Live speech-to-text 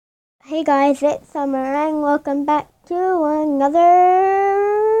Hey guys, it's Summer and welcome back to another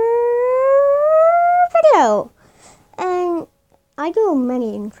video. And I do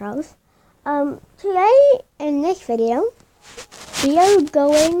many intros. Today in this video, we are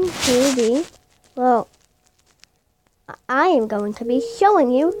going to be, I am going to be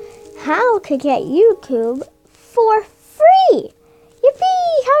showing you how to get YouTube for free.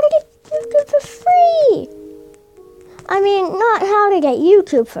 Yippee! How to get YouTube for free. I mean, not how to get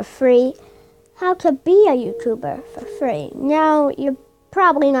YouTube for free, how to be a YouTuber for free. Now, you're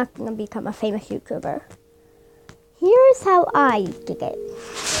probably not going to become a famous YouTuber. Here's how I did it.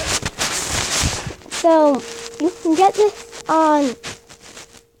 So, you can get this on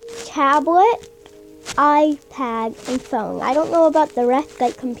tablet, iPad, and phone. I don't know about the rest,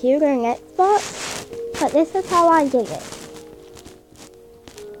 like computer and Xbox, but this is how I did it.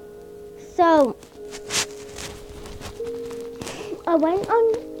 So, I went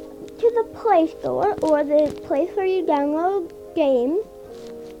on to the Play Store, or the place where you download games,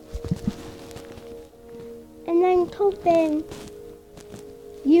 and then type in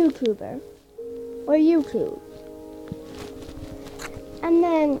YouTuber, or YouTube. And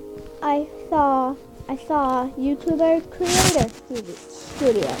then I saw YouTuber Creator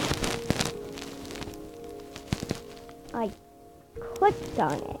Studio. I clicked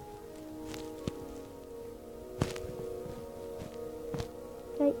on it.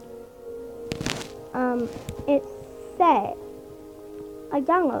 It said, I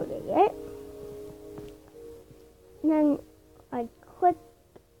downloaded it, and then I clicked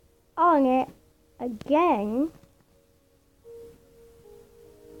on it again,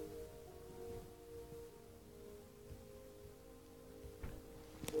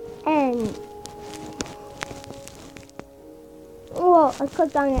 and, I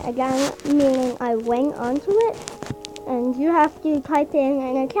clicked on it again, meaning I went onto it, and you have to type in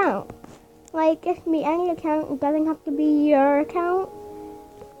an account. Like, it can be any account, it doesn't have to be your account.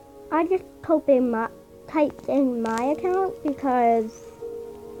 I just typed in my account because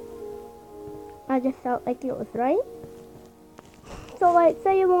I just felt like it was right. So, like,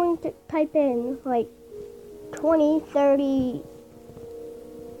 say you want to type in, like, 2030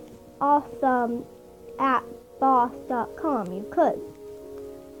 awesome at boss.com, you could.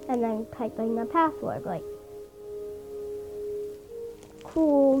 And then type in the password, like,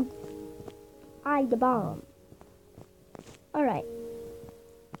 cool I the bomb. Alright.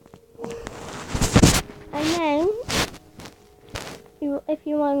 And then, if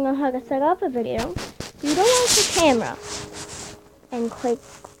you want to know how to set up a video, you go on to camera and click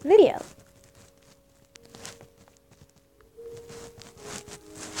video.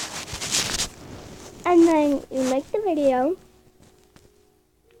 And then you make the video,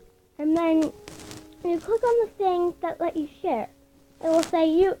 and then you click on the thing that let you share. It will say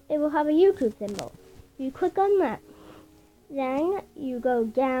it will have a YouTube symbol. You click on that. Then you go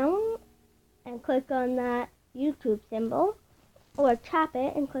down and click on that YouTube symbol, or tap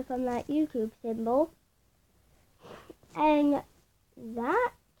it and click on that YouTube symbol. And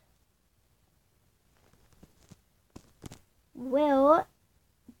that will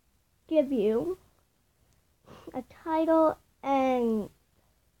give you a title and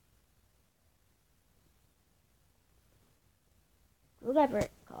whatever it's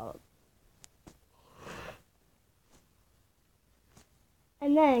called.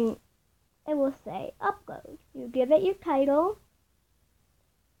 And then it will say upload. You give it your title,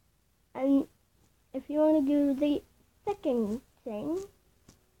 and if you want to do the second thing,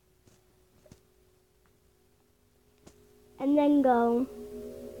 and then go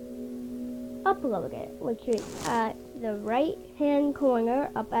upload it, which is at the right hand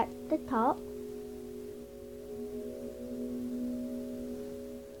corner up at the top.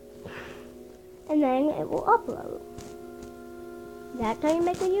 And then it will upload. That's how you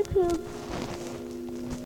make a YouTube